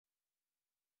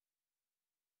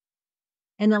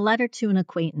In a letter to an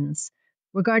acquaintance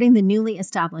regarding the newly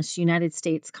established United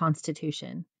States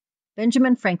Constitution,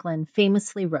 Benjamin Franklin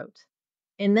famously wrote,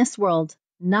 "In this world,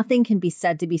 nothing can be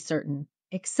said to be certain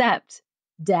except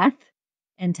death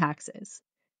and taxes."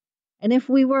 And if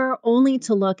we were only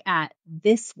to look at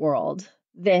this world,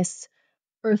 this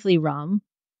earthly realm,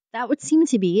 that would seem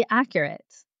to be accurate.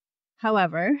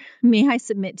 However, may I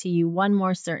submit to you one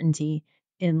more certainty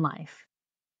in life: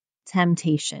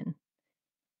 temptation.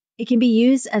 It can be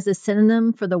used as a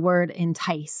synonym for the word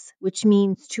entice, which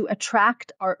means to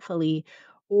attract artfully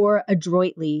or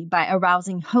adroitly by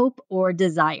arousing hope or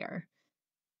desire.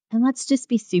 And let's just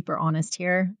be super honest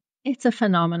here. It's a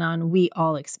phenomenon we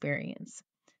all experience.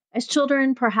 As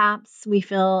children, perhaps we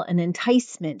feel an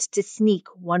enticement to sneak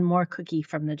one more cookie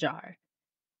from the jar.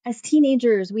 As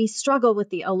teenagers, we struggle with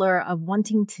the allure of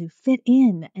wanting to fit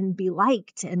in and be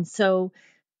liked, and so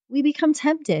we become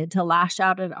tempted to lash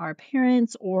out at our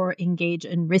parents or engage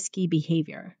in risky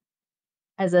behavior.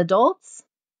 As adults,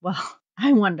 well,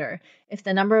 I wonder if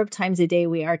the number of times a day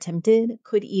we are tempted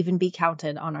could even be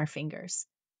counted on our fingers.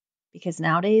 Because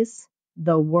nowadays,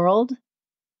 the world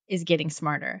is getting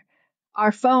smarter.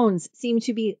 Our phones seem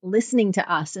to be listening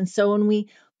to us. And so when we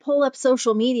pull up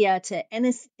social media to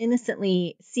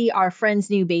innocently see our friend's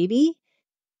new baby,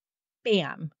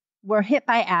 bam, we're hit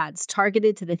by ads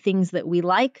targeted to the things that we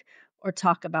like or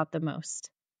talk about the most.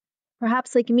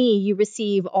 Perhaps like me, you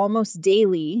receive almost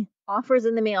daily offers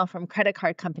in the mail from credit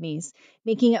card companies,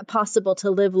 making it possible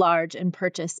to live large and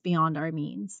purchase beyond our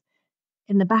means.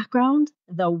 In the background,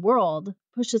 the world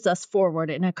pushes us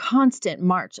forward in a constant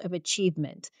march of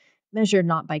achievement, measured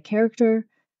not by character,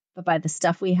 but by the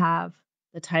stuff we have,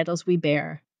 the titles we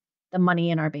bear, the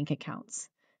money in our bank accounts.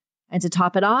 And to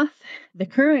top it off, the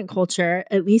current culture,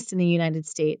 at least in the United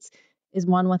States, is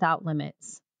one without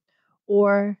limits,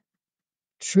 or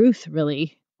truth,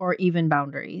 really, or even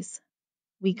boundaries.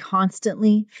 We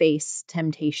constantly face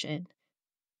temptation.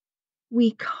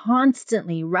 We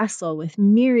constantly wrestle with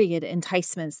myriad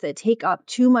enticements that take up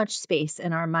too much space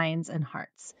in our minds and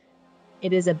hearts.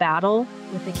 It is a battle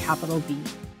with a capital B.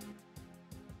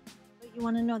 But you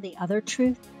want to know the other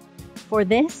truth? For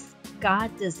this,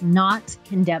 God does not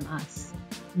condemn us,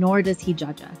 nor does he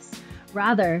judge us.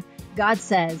 Rather, God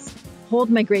says,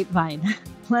 "Hold my grapevine.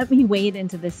 Let me wade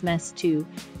into this mess too,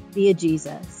 via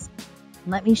Jesus.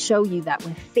 Let me show you that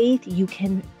with faith, you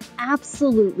can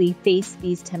absolutely face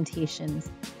these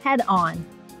temptations head on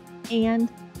and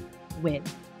win."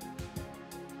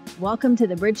 Welcome to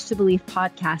the Bridge to Belief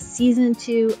podcast, season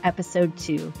 2, episode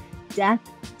 2, Death,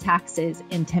 Taxes,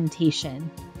 and Temptation,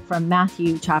 from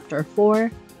Matthew chapter 4,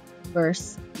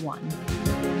 verse 1.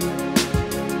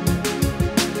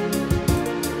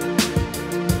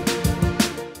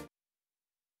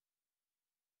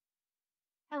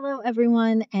 Hello,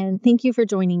 everyone, and thank you for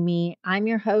joining me. I'm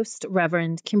your host,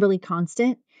 Reverend Kimberly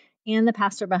Constant, and the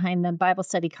pastor behind the Bible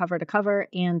Study Cover to Cover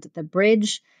and The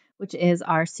Bridge, which is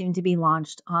our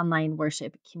soon-to-be-launched online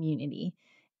worship community.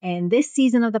 And this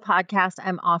season of the podcast,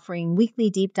 I'm offering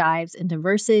weekly deep dives into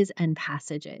verses and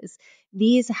passages.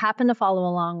 These happen to follow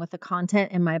along with the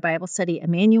content in my Bible study,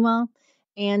 Emmanuel,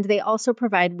 and they also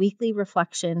provide weekly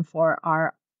reflection for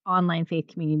our online faith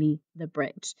community, The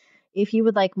Bridge. If you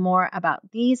would like more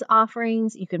about these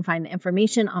offerings, you can find the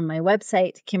information on my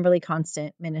website,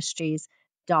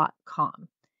 KimberlyConstantMinistries.com.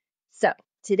 So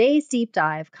today's deep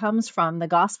dive comes from the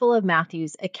Gospel of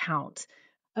Matthew's account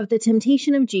of the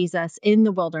temptation of Jesus in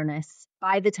the wilderness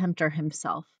by the tempter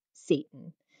himself,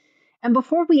 Satan. And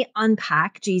before we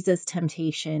unpack Jesus'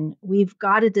 temptation, we've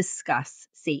got to discuss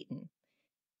Satan.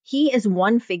 He is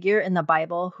one figure in the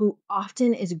Bible who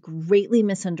often is greatly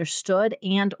misunderstood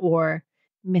and or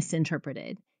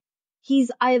misinterpreted.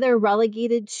 He's either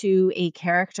relegated to a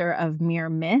character of mere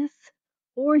myth,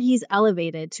 or he's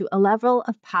elevated to a level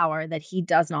of power that he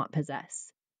does not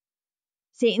possess.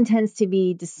 Satan tends to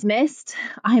be dismissed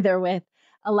either with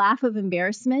a laugh of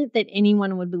embarrassment that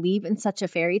anyone would believe in such a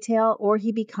fairy tale, or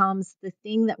he becomes the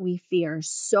thing that we fear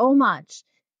so much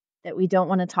that we don't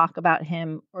want to talk about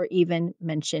him or even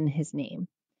mention his name.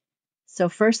 So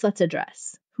first, let's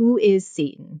address, who is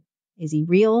Satan? Is he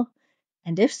real?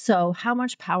 And if so, how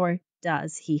much power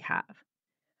does he have?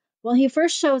 Well, he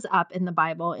first shows up in the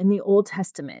Bible in the Old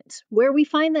Testament, where we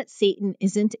find that Satan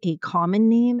isn't a common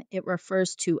name, it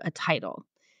refers to a title.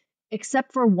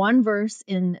 Except for one verse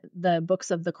in the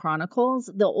books of the Chronicles,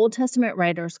 the Old Testament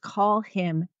writers call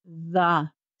him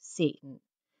the Satan.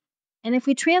 And if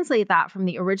we translate that from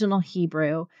the original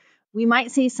Hebrew, we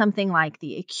might say something like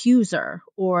the accuser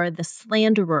or the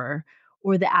slanderer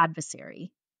or the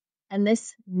adversary. And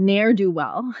this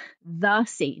ne'er-do-well, the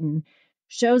Satan,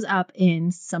 shows up in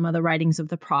some of the writings of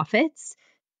the prophets.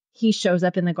 He shows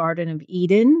up in the Garden of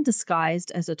Eden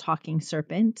disguised as a talking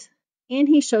serpent. And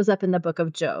he shows up in the book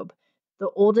of Job, the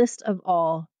oldest of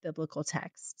all biblical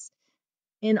texts.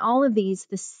 In all of these,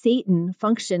 the Satan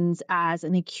functions as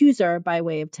an accuser by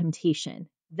way of temptation.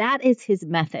 That is his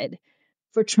method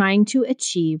for trying to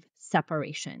achieve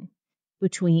separation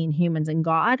between humans and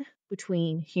God,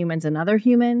 between humans and other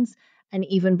humans, and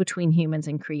even between humans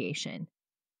and creation.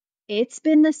 It's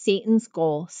been the Satan's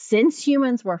goal since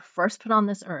humans were first put on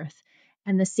this earth,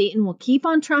 and the Satan will keep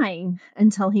on trying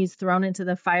until he's thrown into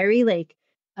the fiery lake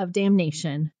of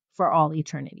damnation for all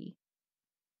eternity.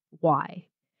 Why?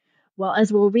 Well,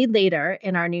 as we'll read later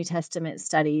in our New Testament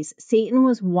studies, Satan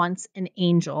was once an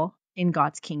angel in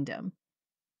God's kingdom.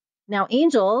 Now,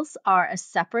 angels are a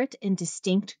separate and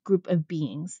distinct group of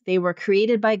beings. They were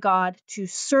created by God to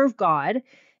serve God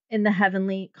in the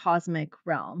heavenly cosmic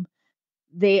realm.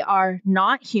 They are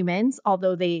not humans,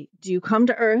 although they do come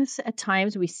to earth at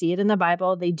times. We see it in the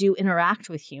Bible. They do interact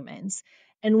with humans.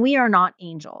 And we are not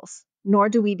angels, nor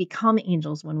do we become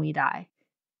angels when we die.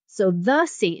 So the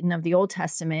Satan of the Old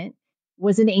Testament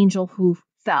was an angel who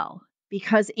fell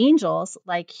because angels,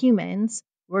 like humans,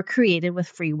 were created with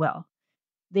free will.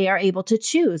 They are able to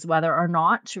choose whether or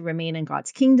not to remain in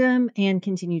God's kingdom and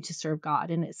continue to serve God.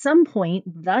 And at some point,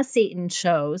 the Satan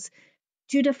chose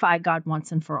to defy God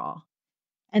once and for all.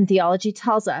 And theology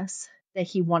tells us that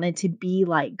he wanted to be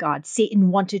like God.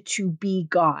 Satan wanted to be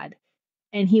God,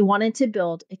 and he wanted to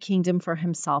build a kingdom for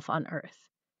himself on earth,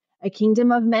 a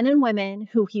kingdom of men and women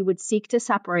who he would seek to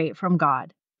separate from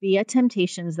God via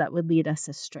temptations that would lead us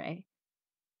astray,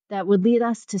 that would lead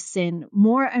us to sin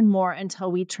more and more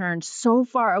until we turned so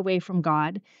far away from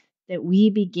God that we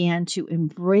began to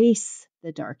embrace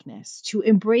the darkness, to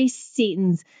embrace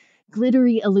Satan's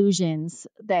glittery illusions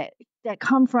that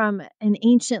come from an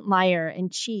ancient liar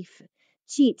and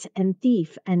cheat and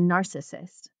thief and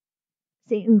narcissist.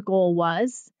 Satan's goal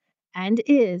was and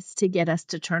is to get us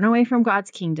to turn away from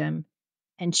God's kingdom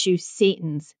and choose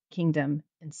Satan's kingdom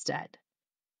instead.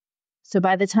 So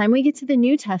by the time we get to the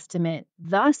New Testament,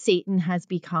 the Satan has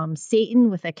become Satan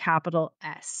with a capital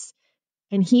S,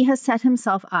 and he has set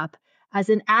himself up as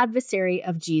an adversary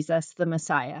of Jesus, the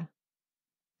Messiah.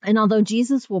 And although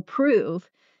Jesus will prove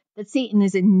that Satan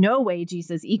is in no way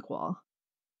Jesus' equal,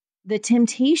 the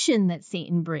temptation that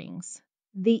Satan brings,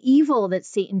 the evil that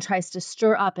Satan tries to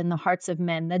stir up in the hearts of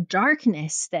men, the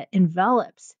darkness that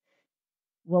envelops,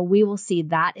 well, we will see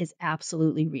that is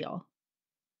absolutely real.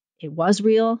 It was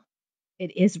real.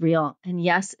 It is real. And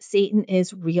yes, Satan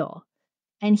is real.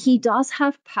 And he does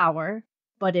have power,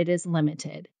 but it is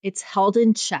limited. It's held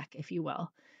in check, if you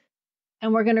will.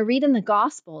 And we're going to read in the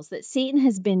Gospels that Satan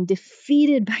has been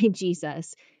defeated by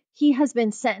Jesus. He has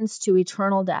been sentenced to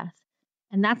eternal death.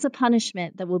 And that's a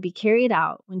punishment that will be carried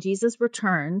out when Jesus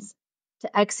returns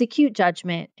to execute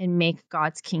judgment and make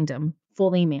God's kingdom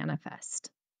fully manifest.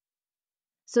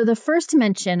 So the first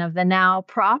mention of the now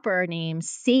proper name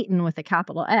Satan with a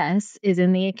capital S is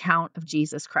in the account of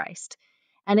Jesus Christ.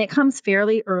 And it comes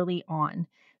fairly early on,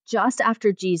 just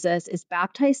after Jesus is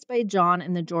baptized by John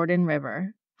in the Jordan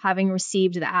River, having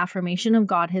received the affirmation of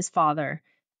God his Father,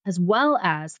 as well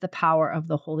as the power of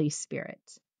the Holy Spirit.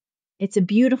 It's a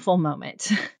beautiful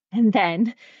moment. And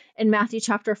then in Matthew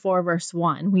chapter 4, verse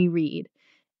 1, we read,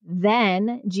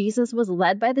 "Then Jesus was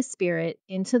led by the Spirit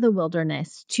into the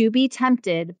wilderness to be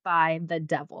tempted by the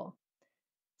devil,"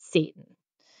 Satan.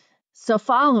 So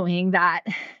following that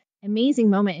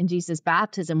amazing moment in Jesus'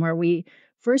 baptism where we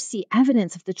first see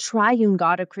evidence of the triune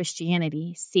God of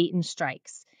Christianity, Satan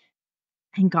strikes.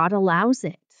 And God allows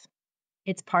it.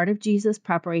 It's part of Jesus'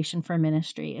 preparation for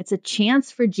ministry. It's a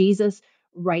chance for Jesus'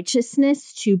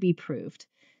 righteousness to be proved.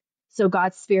 So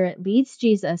God's Spirit leads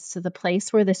Jesus to the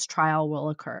place where this trial will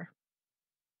occur.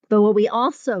 But what we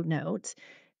also note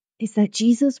is that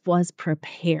Jesus was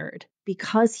prepared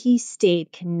because he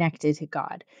stayed connected to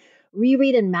God. We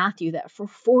read in Matthew that for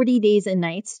 40 days and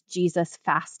nights, Jesus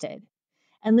fasted.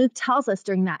 And Luke tells us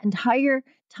during that entire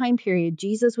time period,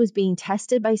 Jesus was being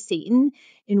tested by Satan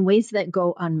in ways that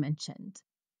go unmentioned.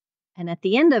 And at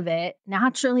the end of it,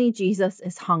 naturally, Jesus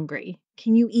is hungry.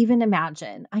 Can you even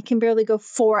imagine? I can barely go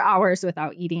 4 hours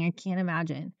without eating. I can't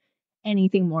imagine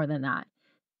anything more than that.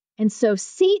 And so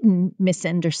Satan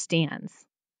misunderstands.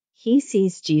 He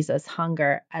sees Jesus'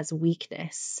 hunger as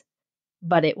weakness,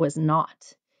 but it was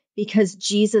not, because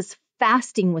Jesus'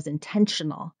 fasting was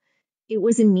intentional. It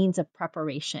was a means of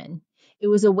preparation. It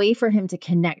was a way for him to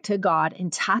connect to God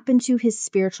and tap into his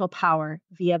spiritual power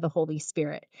via the Holy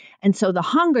Spirit. And so the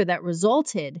hunger that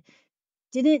resulted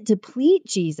didn't deplete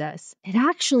Jesus. It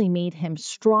actually made him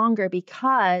stronger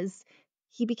because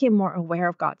He became more aware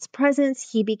of God's presence.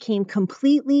 He became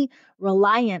completely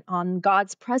reliant on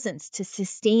God's presence to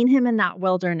sustain him in that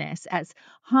wilderness as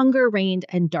hunger reigned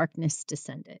and darkness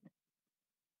descended.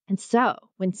 And so,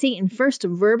 when Satan first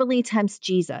verbally tempts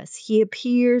Jesus, he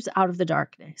appears out of the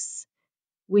darkness,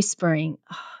 whispering,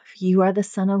 "If you are the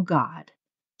Son of God,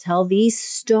 tell these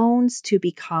stones to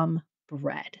become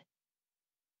bread."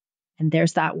 And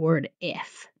there's that word,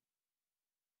 if.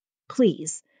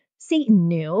 Please, Satan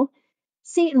knew.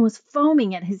 Satan was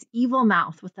foaming at his evil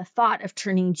mouth with the thought of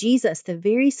turning Jesus, the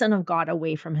very Son of God,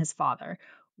 away from his Father.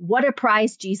 What a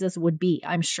prize Jesus would be,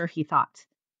 I'm sure he thought.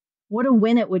 What a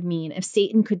win it would mean if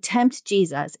Satan could tempt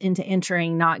Jesus into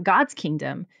entering not God's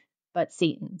kingdom, but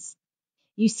Satan's.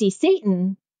 You see,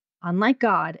 Satan, unlike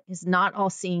God, is not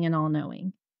all-seeing and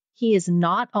all-knowing. He is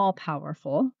not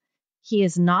all-powerful. He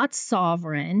is not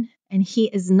sovereign, and he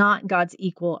is not God's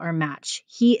equal or match.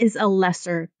 He is a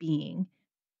lesser being.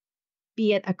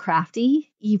 Be it a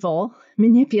crafty, evil,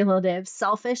 manipulative,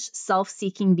 selfish,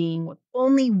 self-seeking being with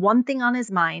only one thing on his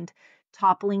mind,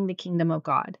 toppling the kingdom of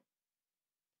God.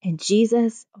 And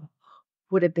Jesus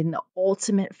would have been the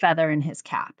ultimate feather in his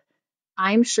cap.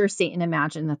 I'm sure Satan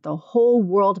imagined that the whole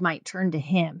world might turn to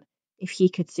him if he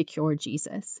could secure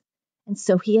Jesus. And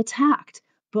so he attacked,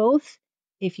 both,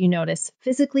 if you notice,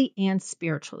 physically and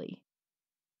spiritually.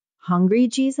 Hungry,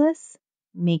 Jesus?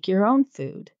 Make your own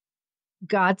food.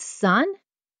 God's son?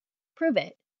 Prove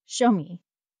it. Show me.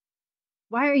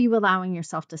 Why are you allowing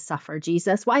yourself to suffer,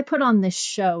 Jesus? Why put on this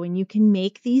show and you can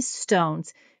make these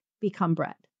stones become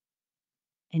bread?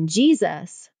 And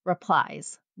Jesus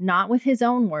replies, not with his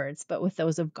own words, but with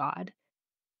those of God.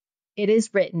 It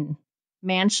is written,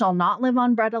 man shall not live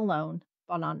on bread alone,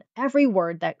 but on every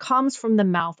word that comes from the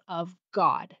mouth of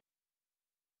God.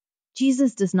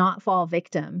 Jesus does not fall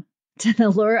victim to the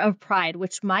lure of pride,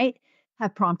 which might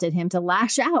have prompted him to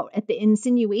lash out at the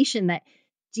insinuation that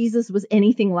Jesus was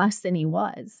anything less than he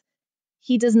was.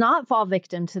 He does not fall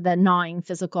victim to the gnawing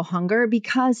physical hunger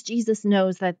because Jesus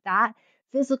knows that that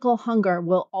physical hunger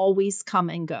will always come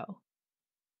and go.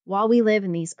 While we live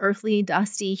in these earthly,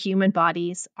 dusty human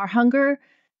bodies, our hunger,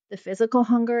 the physical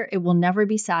hunger, it will never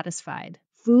be satisfied.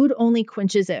 Food only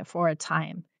quenches it for a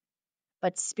time.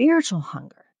 But spiritual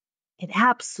hunger, it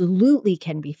absolutely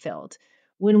can be filled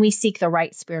when we seek the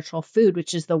right spiritual food,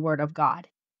 which is the Word of God.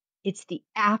 It's the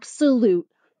absolute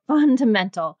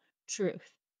fundamental truth.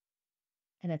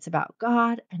 And it's about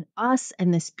God and us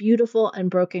and this beautiful and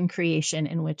broken creation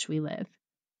in which we live.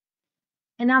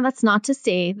 And now that's not to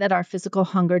say that our physical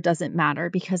hunger doesn't matter,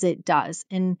 because it does.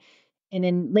 And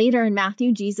later in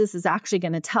Matthew, Jesus is actually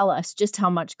going to tell us just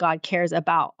how much God cares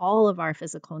about all of our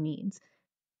physical needs.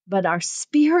 But our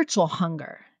spiritual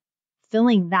hunger,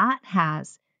 filling that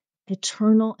has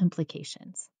eternal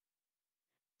implications.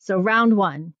 So round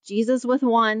one, Jesus with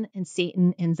 1 and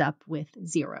Satan ends up with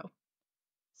 0.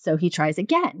 So he tries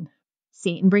again.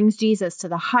 Satan brings Jesus to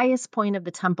the highest point of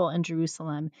the temple in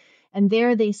Jerusalem, and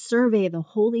there they survey the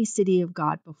holy city of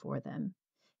God before them.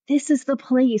 This is the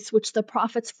place which the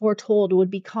prophets foretold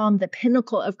would become the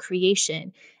pinnacle of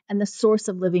creation and the source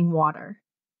of living water.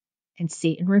 And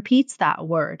Satan repeats that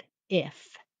word,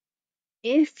 if.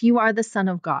 If you are the Son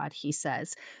of God, he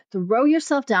says, throw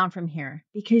yourself down from here,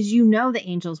 because you know the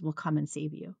angels will come and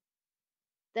save you.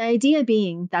 The idea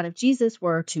being that if Jesus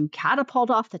were to catapult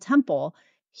off the temple,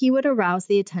 he would arouse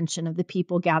the attention of the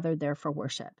people gathered there for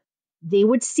worship. They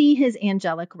would see his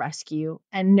angelic rescue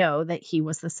and know that he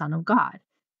was the Son of God.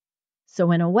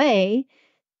 So in a way,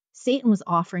 Satan was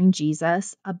offering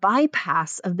Jesus a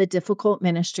bypass of the difficult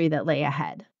ministry that lay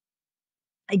ahead.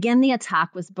 Again, the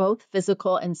attack was both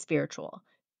physical and spiritual.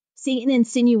 Satan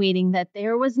insinuating that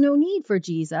there was no need for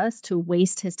Jesus to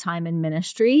waste his time in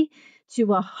ministry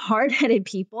to a hard-headed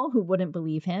people who wouldn't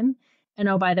believe him. And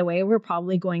oh, by the way, we're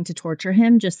probably going to torture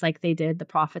him just like they did the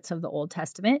prophets of the Old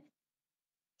Testament.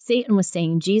 Satan was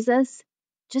saying, Jesus,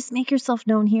 just make yourself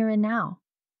known here and now.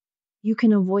 You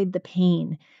can avoid the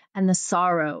pain and the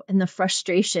sorrow and the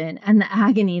frustration and the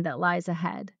agony that lies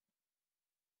ahead.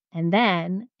 And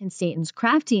then, in Satan's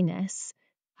craftiness,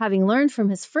 having learned from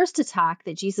his first attack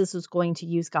that Jesus was going to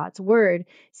use God's word,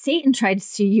 Satan tried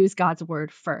to use God's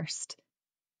word first.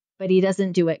 But he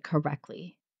doesn't do it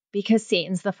correctly, because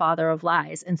Satan's the father of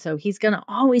lies, and so he's going to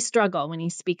always struggle when he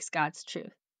speaks God's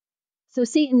truth. So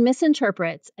Satan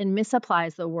misinterprets and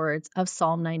misapplies the words of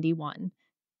Psalm 91,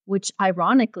 which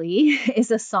ironically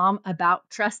is a psalm about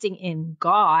trusting in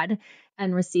God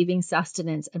and receiving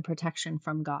sustenance and protection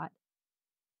from God.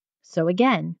 So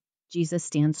again, Jesus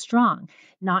stands strong,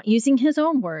 not using his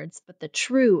own words, but the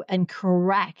true and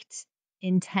correct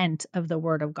intent of the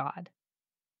Word of God.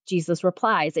 Jesus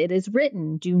replies, "It is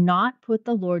written, do not put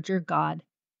the Lord your God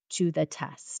to the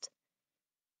test."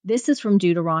 This is from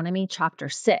Deuteronomy chapter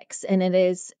 6, and it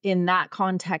is in that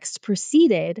context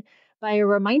preceded by a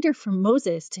reminder from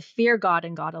Moses to fear God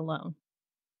and God alone.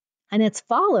 And it's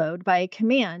followed by a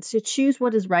command to choose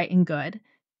what is right and good,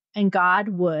 and God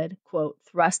would, quote,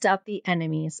 thrust out the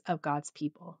enemies of God's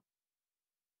people.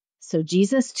 So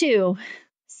Jesus 2,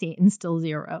 Satan still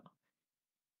 0.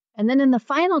 And then in the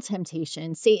final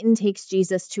temptation, Satan takes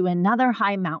Jesus to another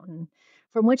high mountain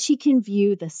from which he can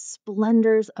view the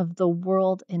splendors of the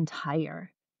world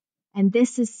entire. And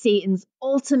this is Satan's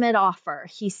ultimate offer.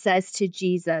 He says to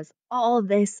Jesus, "All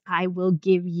this I will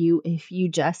give you if you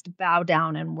just bow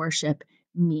down and worship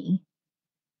me."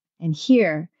 And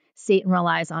here, Satan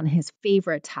relies on his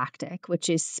favorite tactic, which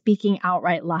is speaking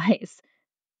outright lies.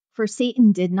 For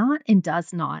Satan did not and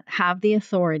does not have the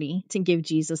authority to give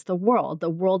Jesus the world. The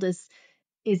world is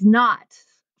not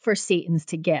for Satan's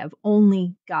to give.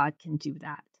 Only God can do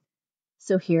that.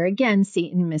 So here again,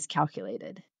 Satan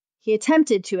miscalculated. He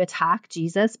attempted to attack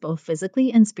Jesus both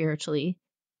physically and spiritually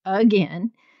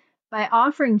again by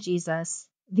offering Jesus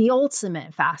the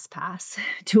ultimate fast pass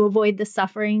to avoid the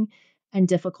suffering and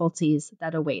difficulties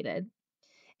that awaited.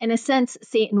 In a sense,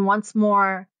 Satan once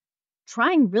more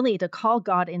trying really to call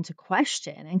God into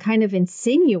question and kind of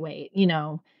insinuate,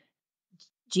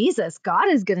 Jesus, God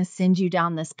is going to send you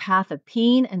down this path of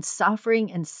pain and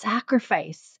suffering and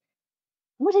sacrifice.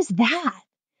 What is that?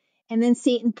 And then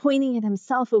Satan pointing at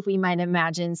himself, if we might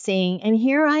imagine, saying, "And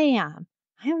here I am.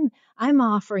 I'm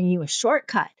offering you a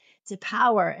shortcut to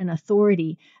power and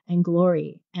authority and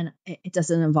glory. And it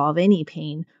doesn't involve any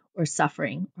pain or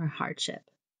suffering or hardship."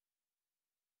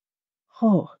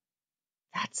 Oh,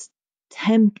 that's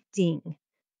tempting.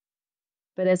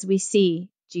 But as we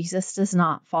see, Jesus does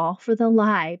not fall for the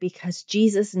lie because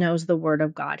Jesus knows the word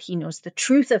of God. He knows the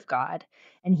truth of God,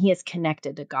 and he is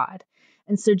connected to God.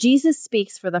 And so Jesus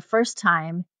speaks for the first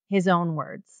time his own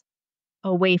words,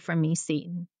 "Away from me,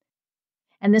 Satan."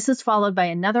 And this is followed by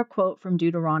another quote from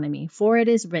Deuteronomy, "For it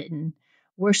is written,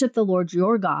 worship the Lord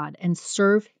your God and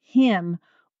serve him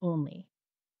only."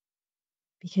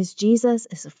 Because Jesus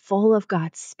is full of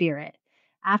God's Spirit.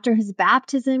 After his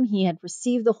baptism, he had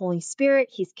received the Holy Spirit.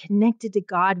 He's connected to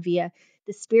God via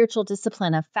the spiritual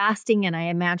discipline of fasting, and I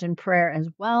imagine prayer as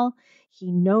well.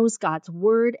 He knows God's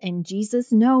word, and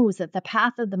Jesus knows that the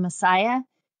path of the Messiah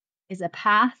is a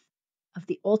path of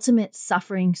the ultimate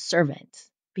suffering servant,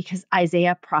 because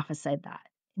Isaiah prophesied that,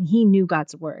 and he knew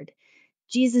God's word.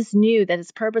 Jesus knew that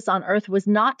his purpose on earth was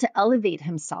not to elevate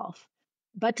himself,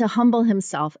 but to humble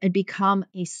himself and become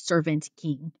a servant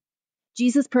king.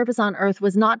 Jesus' purpose on earth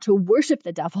was not to worship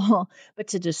the devil, but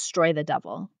to destroy the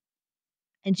devil.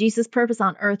 And Jesus' purpose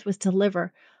on earth was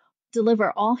to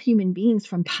deliver all human beings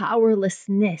from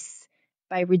powerlessness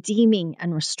by redeeming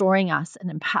and restoring us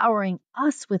and empowering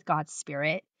us with God's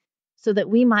Spirit so that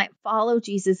we might follow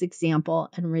Jesus' example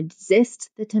and resist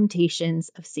the temptations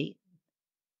of Satan,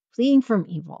 fleeing from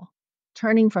evil,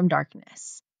 turning from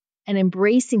darkness, and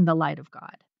embracing the light of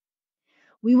God.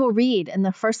 We will read in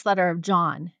the first letter of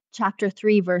John, chapter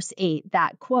 3, verse 8,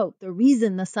 that, quote, "The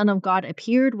reason the Son of God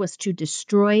appeared was to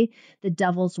destroy the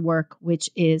devil's work, which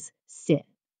is sin."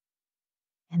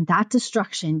 And that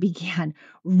destruction began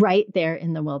right there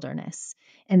in the wilderness,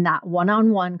 in that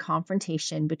one-on-one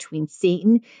confrontation between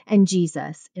Satan and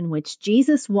Jesus, in which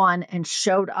Jesus won and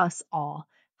showed us all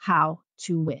how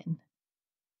to win.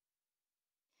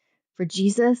 For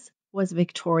Jesus was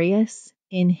victorious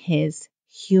in his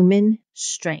human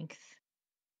strength.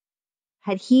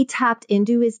 Had he tapped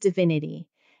into his divinity,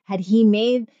 had he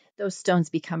made those stones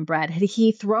become bread, had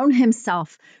he thrown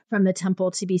himself from the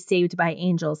temple to be saved by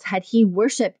angels, had he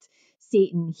worshiped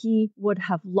Satan, he would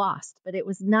have lost. But it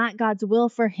was not God's will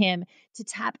for him to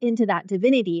tap into that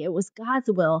divinity. It was God's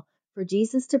will for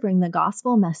Jesus to bring the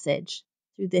gospel message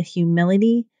through the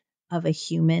humility of a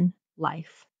human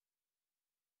life.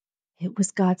 It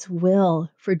was God's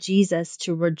will for Jesus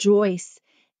to rejoice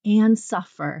and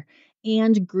suffer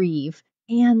and grieve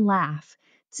and laugh,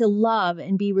 to love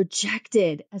and be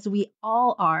rejected as we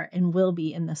all are and will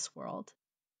be in this world.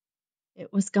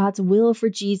 It was God's will for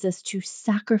Jesus to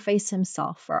sacrifice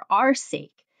himself for our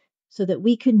sake so that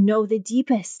we could know the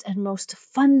deepest and most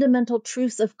fundamental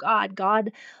truths of God.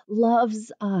 God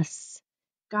loves us.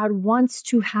 God wants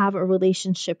to have a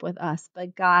relationship with us,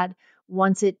 but God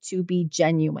wants it to be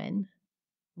genuine,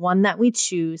 one that we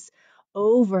choose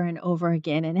over and over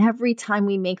again. And every time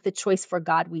we make the choice for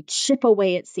God, we chip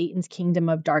away at Satan's kingdom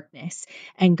of darkness,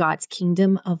 and God's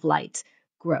kingdom of light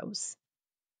grows.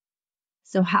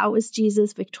 So how is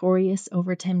Jesus victorious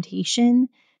over temptation?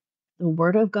 The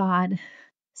Word of God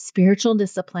spiritual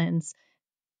disciplines,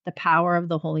 the power of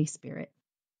the Holy Spirit.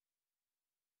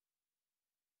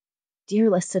 Dear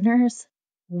listeners,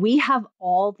 we have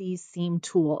all these same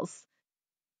tools.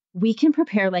 We can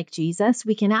prepare like Jesus.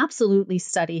 We can absolutely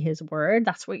study his word.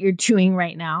 That's what you're doing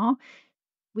right now.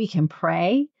 We can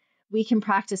pray. We can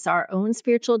practice our own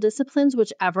spiritual disciplines,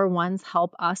 whichever ones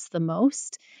help us the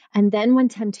most. And then when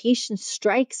temptation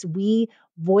strikes, we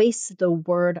voice the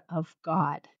word of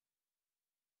God.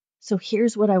 So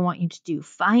here's what I want you to do.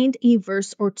 Find a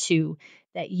verse or two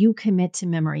that you commit to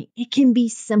memory. It can be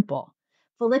simple.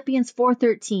 Philippians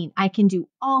 4:13, I can do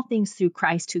all things through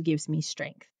Christ who gives me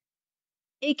strength.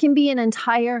 It can be an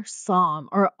entire psalm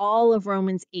or all of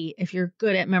Romans 8 if you're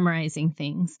good at memorizing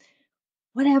things.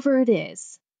 Whatever it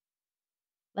is,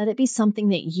 let it be something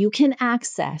that you can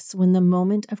access when the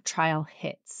moment of trial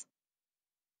hits.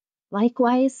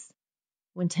 Likewise,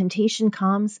 when temptation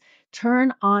comes,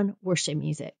 turn on worship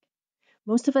music.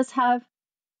 Most of us have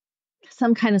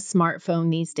some kind of smartphone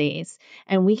these days,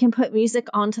 and we can put music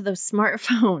onto those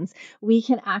smartphones. We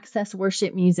can access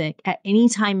worship music at any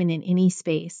time and in any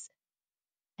space.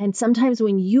 And sometimes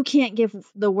when you can't give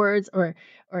the words or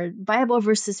Bible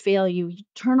verses fail you, you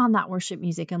turn on that worship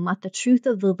music and let the truth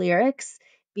of the lyrics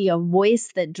be a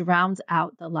voice that drowns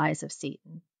out the lies of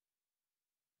Satan.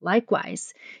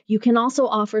 Likewise, you can also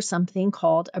offer something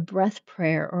called a breath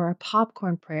prayer or a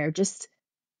popcorn prayer, just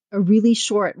a really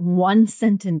short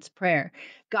one-sentence prayer.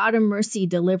 God of mercy,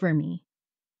 deliver me.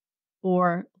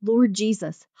 Or Lord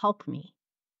Jesus, help me.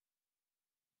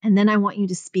 And then I want you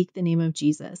to speak the name of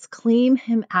Jesus. Claim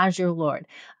him as your Lord.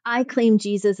 I claim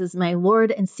Jesus as my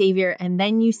Lord and Savior. And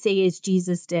then you say, as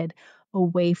Jesus did,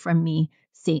 away from me,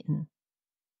 Satan.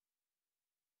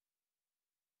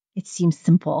 It seems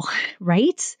simple,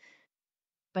 right?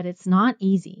 But it's not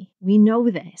easy. We know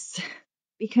this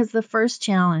because the first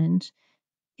challenge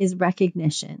is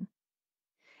recognition.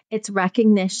 It's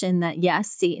recognition that,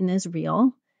 yes, Satan is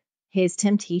real. His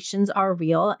temptations are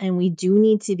real, and we do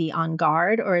need to be on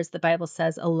guard, or as the Bible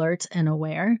says, alert and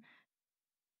aware.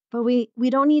 But we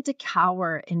don't need to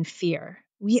cower in fear.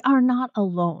 We are not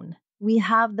alone. We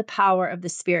have the power of the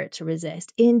Spirit to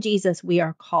resist. In Jesus, we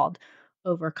are called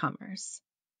overcomers.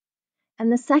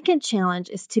 And the second challenge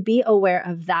is to be aware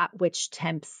of that which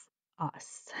tempts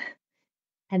us.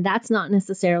 And that's not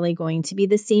necessarily going to be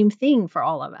the same thing for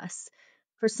all of us.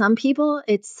 For some people,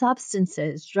 it's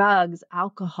substances, drugs,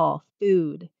 alcohol,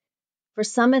 food. For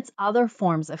some, it's other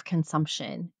forms of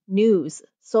consumption, news,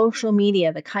 social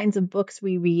media, the kinds of books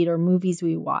we read or movies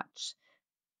we watch.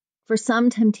 For some,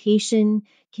 temptation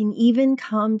can even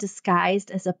come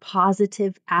disguised as a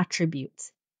positive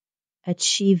attribute,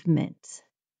 achievement,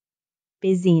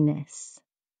 busyness.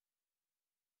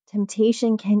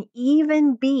 Temptation can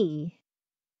even be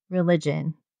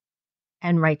religion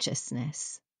and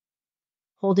righteousness,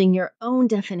 holding your own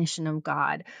definition of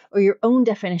God or your own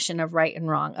definition of right and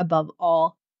wrong above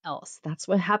all else. That's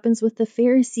what happens with the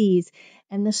Pharisees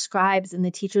and the scribes and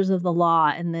the teachers of the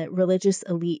law and the religious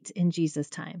elite in Jesus'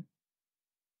 time.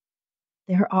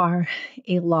 There are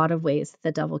a lot of ways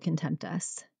the devil can tempt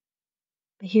us.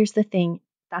 But here's the thing,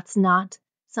 that's not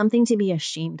something to be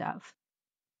ashamed of.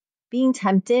 Being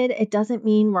tempted, it doesn't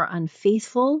mean we're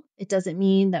unfaithful. It doesn't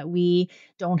mean that we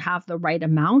don't have the right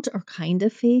amount or kind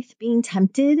of faith. Being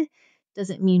tempted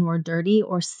doesn't mean we're dirty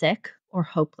or sick or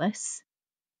hopeless.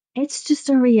 It's just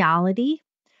a reality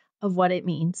of what it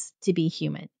means to be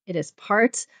human. It is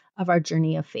part of our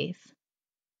journey of faith.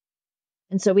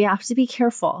 And so we have to be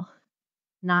careful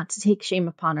not to take shame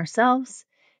upon ourselves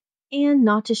and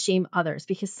not to shame others,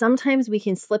 because sometimes we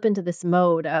can slip into this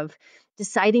mode of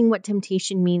deciding what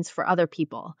temptation means for other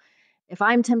people. If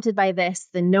I'm tempted by this,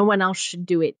 then no one else should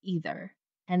do it either.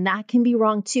 And that can be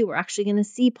wrong too. We're actually going to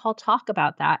see Paul talk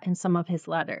about that in some of his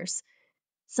letters.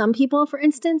 Some people, for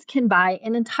instance, can buy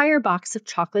an entire box of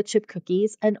chocolate chip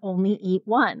cookies and only eat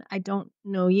one. I don't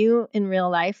know you in real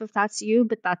life if that's you,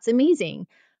 but that's amazing.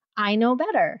 I know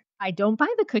better. I don't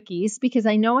buy the cookies because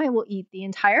I know I will eat the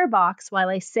entire box while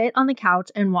I sit on the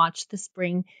couch and watch the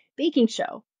spring baking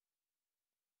show.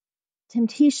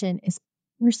 Temptation is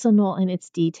personal in its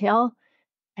detail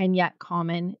and yet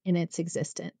common in its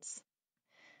existence.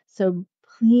 So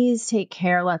please take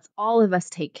care. Let's all of us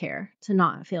take care to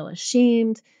not feel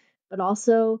ashamed, but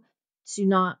also to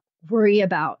not worry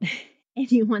about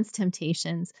anyone's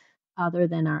temptations other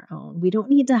than our own. We don't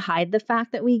need to hide the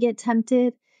fact that we get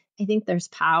tempted. I think there's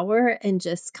power in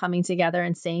just coming together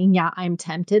and saying, yeah, I'm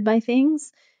tempted by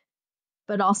things.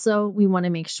 But also we want to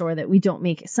make sure that we don't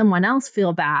make someone else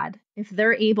feel bad if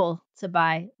they're able to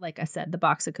buy, like I said, the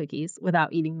box of cookies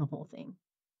without eating the whole thing.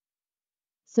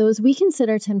 So as we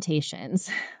consider temptations,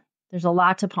 There's a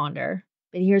lot to ponder,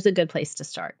 but here's a good place to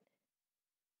start.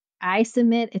 I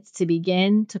submit it's to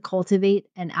begin to cultivate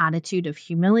an attitude of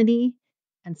humility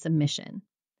and submission.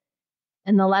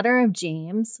 In the letter of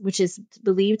James, which is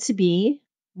believed to be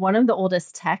one of the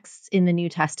oldest texts in the New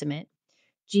Testament,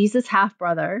 Jesus'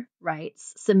 half-brother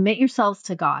writes, "Submit yourselves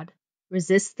to God,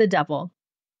 resist the devil,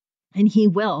 and he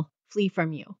will flee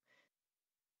from you."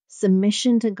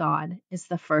 Submission to God is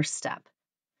the first step.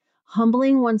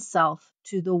 Humbling oneself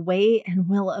to the way and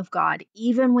will of God,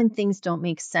 even when things don't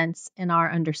make sense in our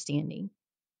understanding.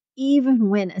 Even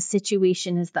when a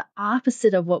situation is the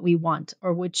opposite of what we want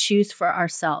or would choose for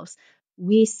ourselves,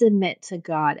 we submit to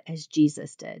God as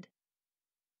Jesus did.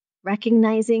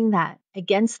 Recognizing that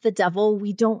against the devil,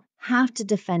 we don't have to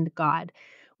defend God.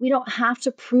 We don't have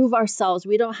to prove ourselves.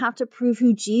 We don't have to prove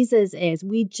who Jesus is.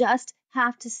 We just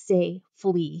have to say,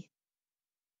 flee.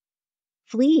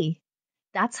 Flee.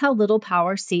 That's how little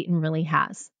power Satan really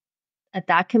has. At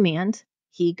that command,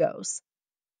 he goes.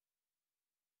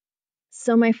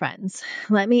 So, my friends,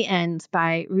 let me end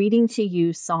by reading to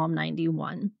you Psalm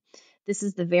 91. This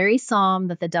is the very psalm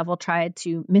that the devil tried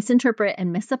to misinterpret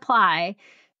and misapply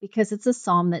because it's a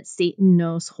psalm that Satan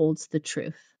knows holds the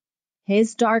truth.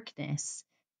 His darkness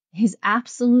is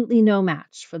absolutely no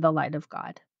match for the light of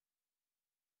God.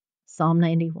 Psalm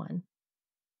 91.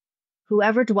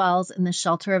 Whoever dwells in the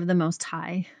shelter of the Most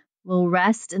High will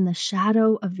rest in the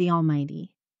shadow of the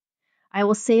Almighty. I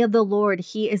will say of the Lord,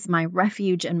 He is my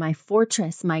refuge and my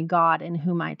fortress, my God in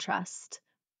whom I trust.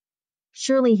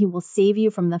 Surely He will save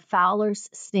you from the fowler's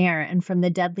snare and from the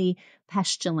deadly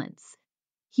pestilence.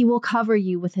 He will cover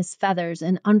you with His feathers,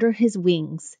 and under His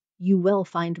wings you will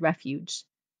find refuge.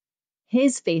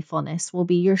 His faithfulness will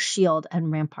be your shield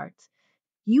and rampart.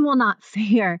 You will not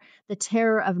fear the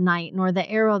terror of night, nor the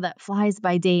arrow that flies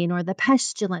by day, nor the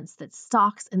pestilence that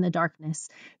stalks in the darkness,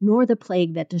 nor the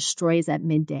plague that destroys at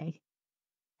midday.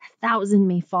 1,000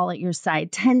 may fall at your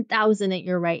side, 10,000 at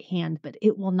your right hand, but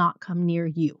it will not come near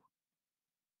you.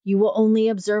 You will only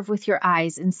observe with your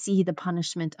eyes and see the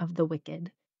punishment of the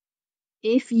wicked.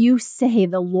 If you say,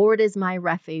 "The Lord is my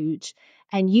refuge,"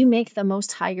 and you make the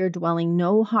Most High your dwelling,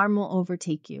 no harm will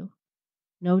overtake you.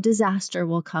 No disaster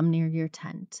will come near your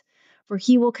tent, for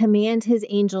He will command His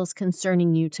angels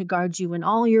concerning you to guard you in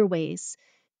all your ways.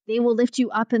 They will lift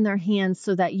you up in their hands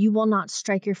so that you will not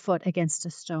strike your foot against a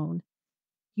stone.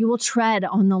 You will tread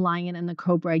on the lion and the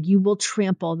cobra. You will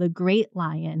trample the great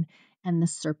lion and the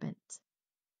serpent.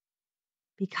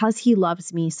 Because He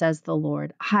loves me, says the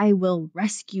Lord, I will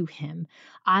rescue him.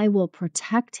 I will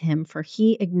protect him, for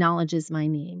he acknowledges my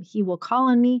name. He will call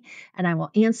on me, and I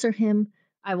will answer him.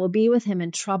 I will be with him in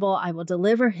trouble. I will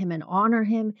deliver him and honor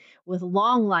him. With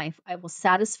long life, I will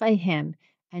satisfy him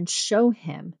and show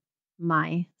him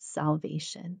my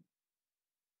salvation.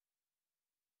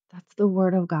 That's the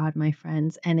word of God, my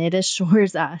friends, and it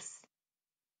assures us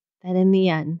that in the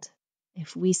end,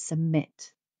 if we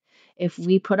submit, if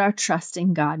we put our trust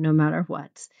in God no matter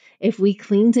what, if we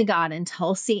cling to God and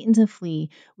tell Satan to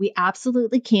flee, we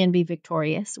absolutely can be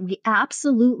victorious. We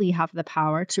absolutely have the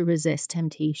power to resist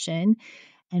temptation,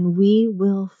 and we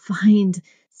will find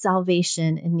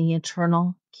salvation in the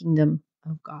eternal kingdom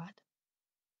of God.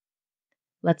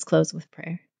 Let's close with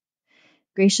prayer.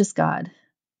 Gracious God,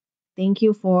 thank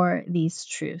you for these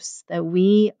truths that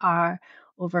we are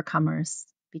overcomers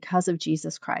because of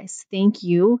Jesus Christ. Thank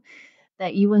you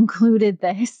that you included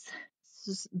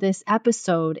this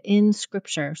episode in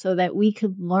Scripture so that we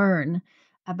could learn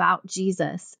about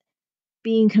Jesus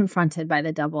being confronted by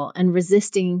the devil and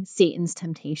resisting Satan's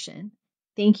temptation.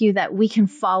 Thank you that we can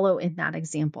follow in that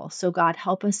example. So God,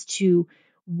 help us to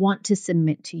want to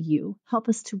submit to you. Help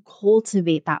us to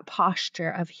cultivate that posture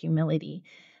of humility.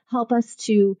 Help us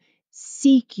to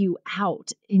seek you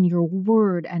out in your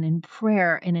word and in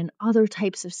prayer and in other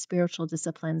types of spiritual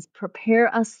disciplines.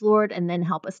 Prepare us, Lord, and then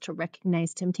help us to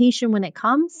recognize temptation when it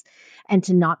comes and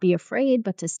to not be afraid,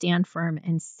 but to stand firm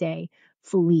and say,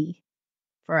 flee.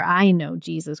 For I know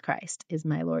Jesus Christ is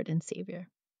my Lord and Savior.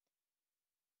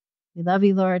 We love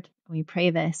you, Lord. And we pray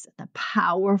this in the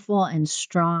powerful and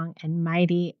strong and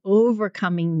mighty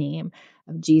overcoming name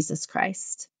of Jesus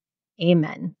Christ.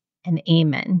 Amen and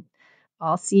amen.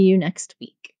 I'll see you next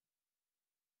week.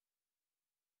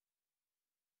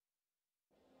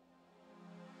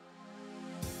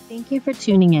 Thank you for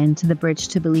tuning in to the Bridge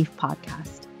to Belief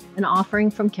podcast, an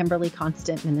offering from Kimberly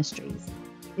Constant Ministries.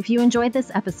 If you enjoyed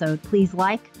this episode, please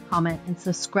like, comment, and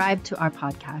subscribe to our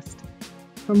podcast.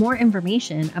 For more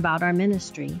information about our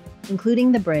ministry,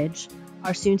 including The Bridge,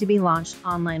 our soon-to-be launched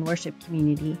online worship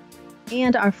community,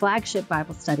 and our flagship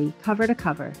Bible study, Cover to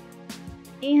Cover,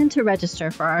 And to register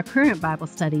for our current Bible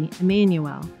study,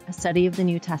 Emmanuel, a study of the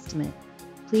New Testament,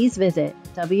 please visit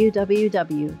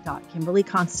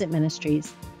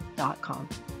www.kimberlyconstantministries.com.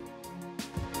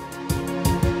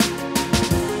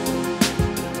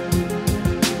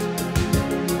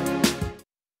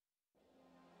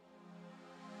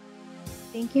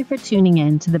 Thank you for tuning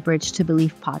in to the Bridge to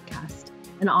Belief podcast,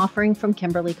 an offering from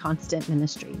Kimberly Constant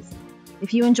Ministries.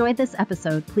 If you enjoyed this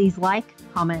episode, please like,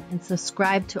 comment, and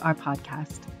subscribe to our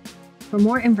podcast. For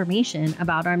more information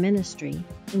about our ministry,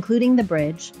 including The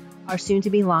Bridge, our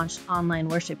soon-to-be-launched online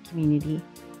worship community,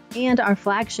 and our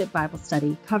flagship Bible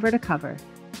study, Cover to Cover,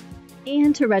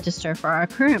 and to register for our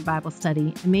current Bible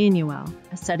study, Emmanuel,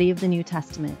 a study of the New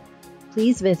Testament,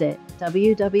 please visit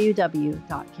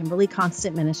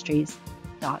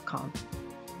www.kimberlyconstantministries.com.